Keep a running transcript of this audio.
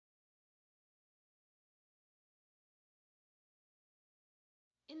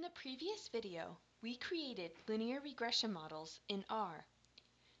In the previous video, we created linear regression models in R.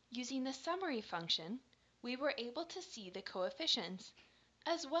 Using the summary function, we were able to see the coefficients,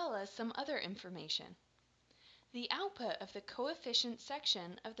 as well as some other information. The output of the coefficient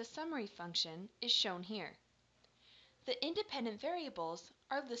section of the summary function is shown here. The independent variables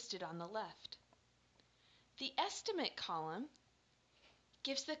are listed on the left. The estimate column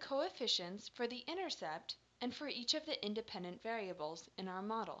gives the coefficients for the intercept and for each of the independent variables in our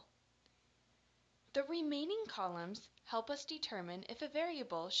model. The remaining columns help us determine if a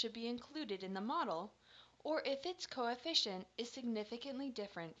variable should be included in the model or if its coefficient is significantly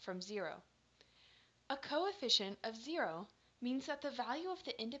different from 0. A coefficient of 0 means that the value of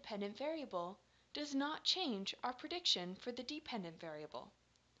the independent variable does not change our prediction for the dependent variable.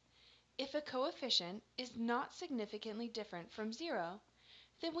 If a coefficient is not significantly different from 0,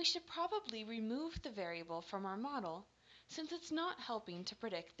 then we should probably remove the variable from our model since it's not helping to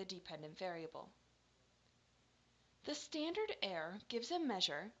predict the dependent variable. The standard error gives a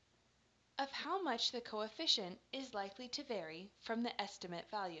measure of how much the coefficient is likely to vary from the estimate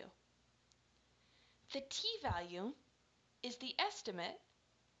value. The t-value is the estimate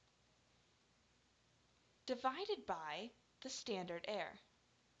divided by the standard error.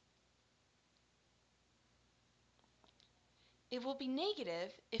 It will be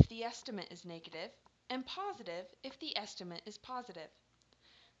negative if the estimate is negative and positive if the estimate is positive.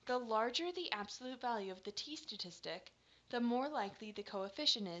 The larger the absolute value of the t-statistic, the more likely the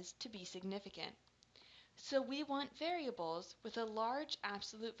coefficient is to be significant. So we want variables with a large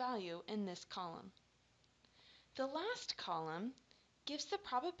absolute value in this column. The last column gives the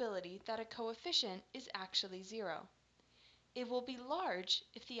probability that a coefficient is actually 0. It will be large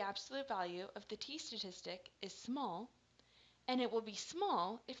if the absolute value of the t-statistic is small, and it will be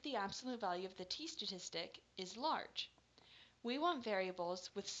small if the absolute value of the t-statistic is large. We want variables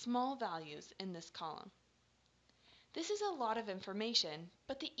with small values in this column. This is a lot of information,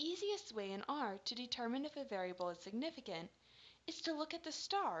 but the easiest way in R to determine if a variable is significant is to look at the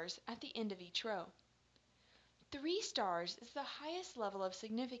stars at the end of each row. 3 stars is the highest level of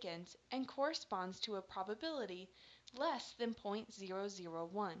significance and corresponds to a probability less than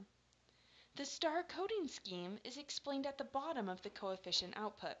 0.001. The star coding scheme is explained at the bottom of the coefficient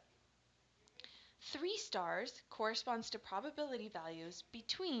output. 3 stars corresponds to probability values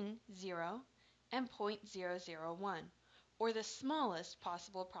between 0 and 0.001, or the smallest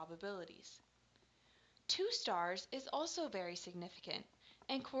possible probabilities. 2 stars is also very significant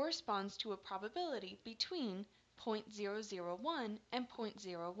and corresponds to a probability between 0.001 and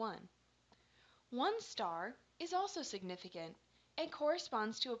 0.01. 1 star is also significant and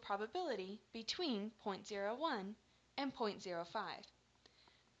corresponds to a probability between 0.01 and 0.05.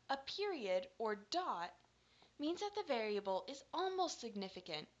 A period or dot means that the variable is almost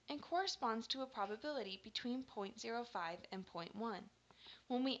significant and corresponds to a probability between 0.05 and 0.1.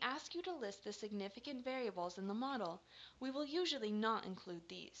 When we ask you to list the significant variables in the model, we will usually not include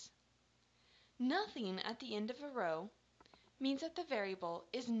these. Nothing at the end of a row means that the variable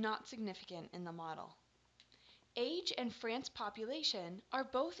is not significant in the model. Age and France population are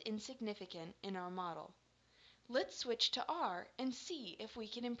both insignificant in our model. Let's switch to R and see if we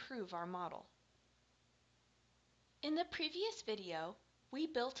can improve our model. In the previous video, we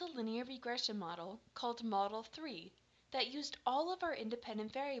built a linear regression model called Model 3 that used all of our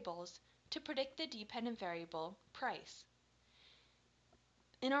independent variables to predict the dependent variable, price.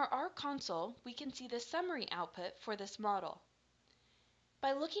 In our R console, we can see the summary output for this model.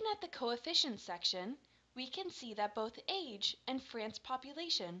 By looking at the coefficient section, we can see that both age and France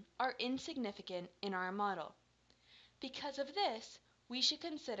population are insignificant in our model. Because of this, we should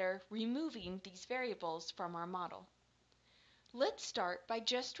consider removing these variables from our model. Let's start by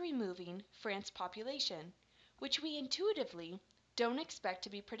just removing France population, which we intuitively don't expect to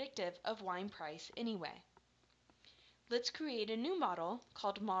be predictive of wine price anyway. Let's create a new model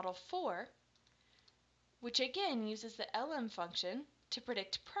called Model 4, which again uses the LM function to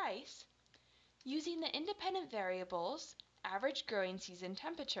predict price using the independent variables average growing season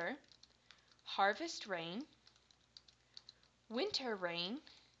temperature, harvest rain, winter rain,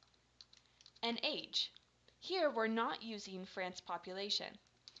 and age. Here we're not using France population.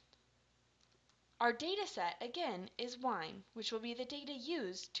 Our data set again is wine, which will be the data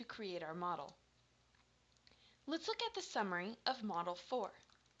used to create our model. Let's look at the summary of Model 4.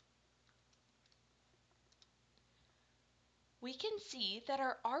 We can see that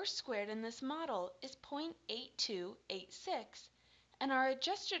our R squared in this model is 0.8286 and our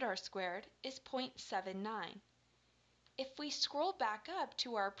adjusted R squared is 0.79. If we scroll back up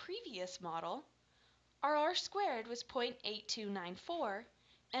to our previous model, our R squared was 0.8294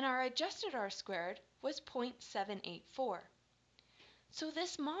 and our adjusted R-squared was 0.784. So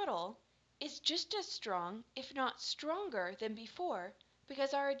this model is just as strong, if not stronger, than before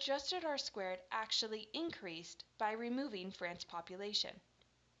because our adjusted R-squared actually increased by removing France's population.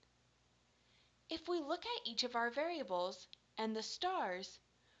 If we look at each of our variables and the stars,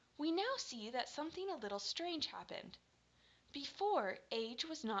 we now see that something a little strange happened. Before, age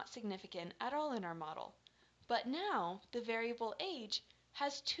was not significant at all in our model, but now the variable age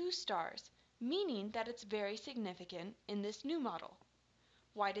has 2 stars, meaning that it's very significant in this new model.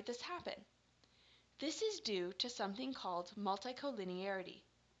 Why did this happen? This is due to something called multicollinearity.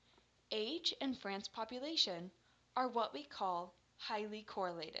 Age and France's population are what we call highly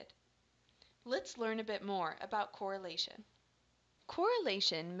correlated. Let's learn a bit more about correlation.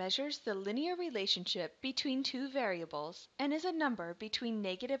 Correlation measures the linear relationship between 2 variables and is a number between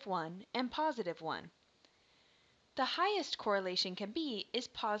 -1 and +1. The highest correlation can be is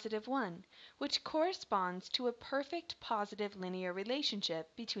 +1, which corresponds to a perfect positive linear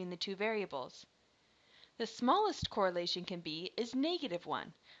relationship between the 2 variables. The smallest correlation can be is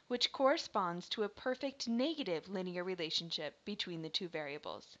 -1, which corresponds to a perfect negative linear relationship between the 2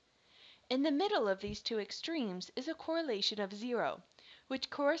 variables. In the middle of these 2 extremes is a correlation of 0, which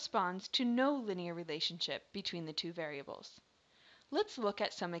corresponds to no linear relationship between the 2 variables. Let's look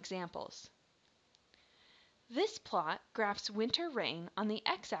at some examples. This plot graphs winter rain on the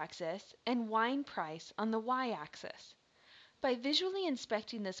x-axis and wine price on the y-axis. By visually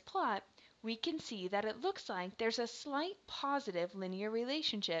inspecting this plot, we can see that it looks like there's a slight positive linear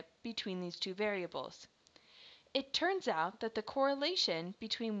relationship between these 2 variables. It turns out that the correlation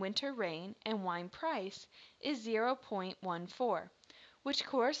between winter rain and wine price is 0.14, which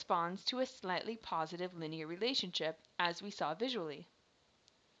corresponds to a slightly positive linear relationship, as we saw visually.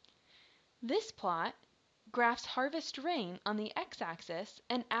 This plot graphs harvest rain on the x-axis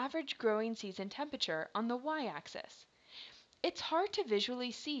and average growing season temperature on the y-axis. It's hard to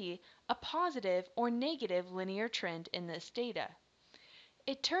visually see a positive or negative linear trend in this data.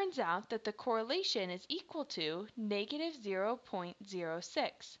 It turns out that the correlation is equal to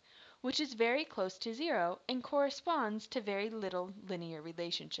 -0.06, which is very close to 0 and corresponds to very little linear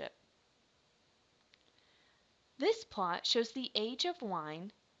relationship. This plot shows the age of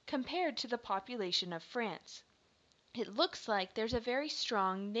wine compared to the population of France. It looks like there's a very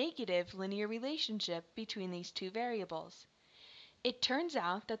strong negative linear relationship between these 2 variables. It turns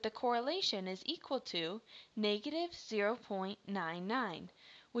out that the correlation is equal to -0.99,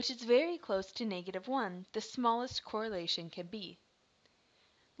 which is very close to -1, the smallest correlation can be.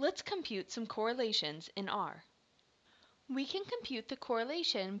 Let's compute some correlations in R. We can compute the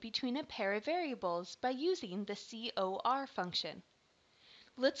correlation between a pair of variables by using the COR function.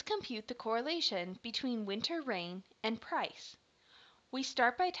 Let's compute the correlation between winter rain and price. We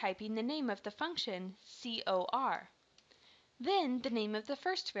start by typing the name of the function COR. Then the name of the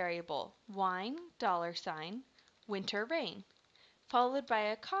first variable, wine, $, winter rain, followed by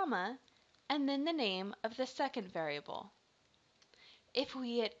a comma, and then the name of the second variable. If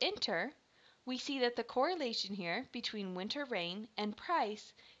we hit enter, we see that the correlation here between winter rain and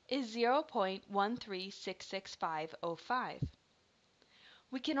price is 0.1366505.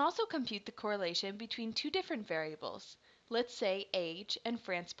 We can also compute the correlation between 2 different variables, let's say age and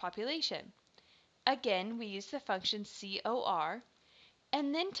France's population. Again, we use the function COR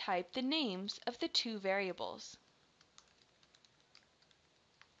and then type the names of the 2 variables.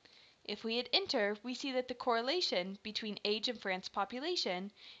 If we hit enter, we see that the correlation between age and France's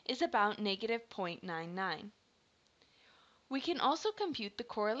population is about -0.99. We can also compute the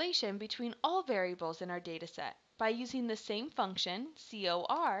correlation between all variables in our dataset by using the same function,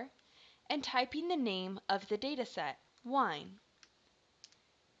 COR, and typing the name of the dataset, wine.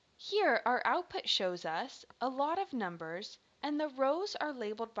 Here, our output shows us a lot of numbers, and the rows are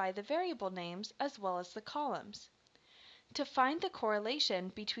labeled by the variable names as well as the columns. To find the correlation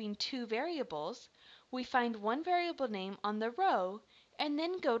between 2 variables, we find one variable name on the row and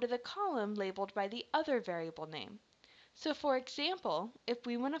then go to the column labeled by the other variable name. So for example, if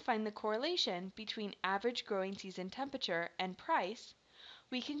we want to find the correlation between average growing season temperature and price,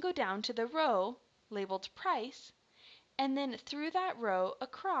 we can go down to the row labeled price, and then through that row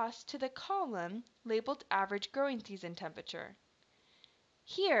across to the column labeled average growing season temperature.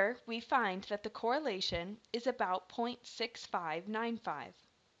 Here we find that the correlation is about 0.6595.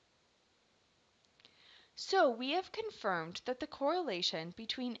 So we have confirmed that the correlation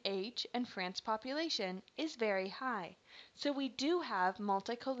between age and France's population is very high, so we do have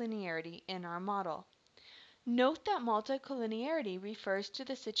multicollinearity in our model. Note that multicollinearity refers to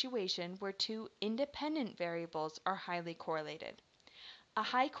the situation where 2 independent variables are highly correlated. A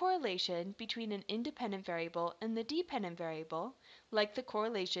high correlation between an independent variable and the dependent variable, like the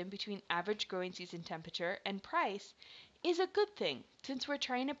correlation between average growing season temperature and price, is a good thing since we're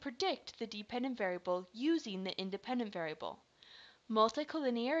trying to predict the dependent variable using the independent variable.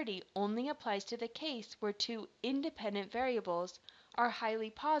 Multicollinearity only applies to the case where two independent variables are highly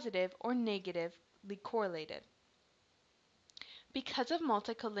positive or negatively correlated. Because of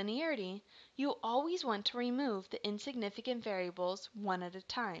multicollinearity, you always want to remove the insignificant variables one at a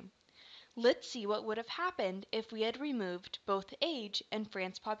time. Let's see what would have happened if we had removed both age and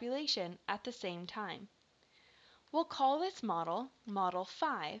France population at the same time. We'll call this model Model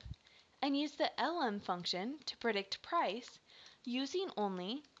 5 and use the LM function to predict price using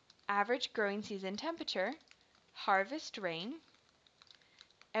only average growing season temperature, harvest rain,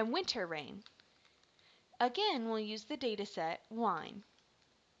 and winter rain. Again, we'll use the dataset wine.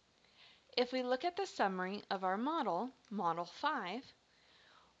 If we look at the summary of our model, Model 5,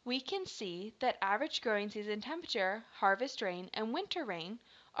 we can see that average growing season temperature, harvest rain, and winter rain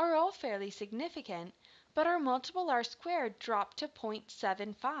are all fairly significant, but our multiple R squared dropped to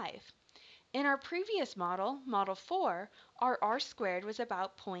 0.75. In our previous model, Model 4, our R squared was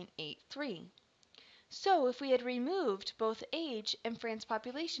about 0.83. So if we had removed both age and France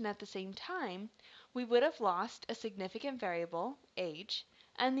population at the same time, we would have lost a significant variable, age,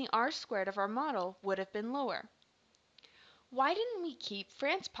 and the R squared of our model would have been lower. Why didn't we keep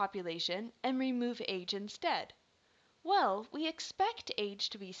France population and remove age instead? Well, we expect age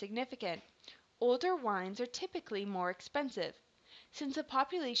to be significant. Older wines are typically more expensive. Since the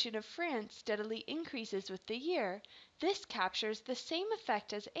population of France steadily increases with the year, this captures the same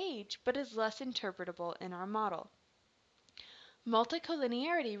effect as age but is less interpretable in our model.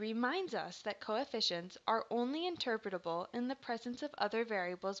 Multicollinearity reminds us that coefficients are only interpretable in the presence of other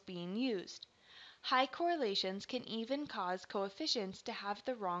variables being used. High correlations can even cause coefficients to have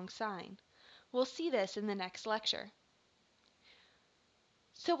the wrong sign. We'll see this in the next lecture.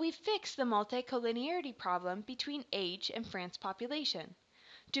 So we fixed the multicollinearity problem between age and France population.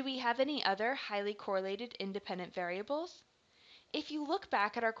 Do we have any other highly correlated independent variables? If you look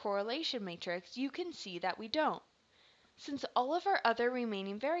back at our correlation matrix, you can see that we don't. Since all of our other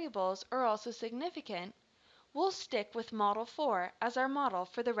remaining variables are also significant, we'll stick with Model 4 as our model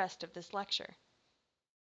for the rest of this lecture.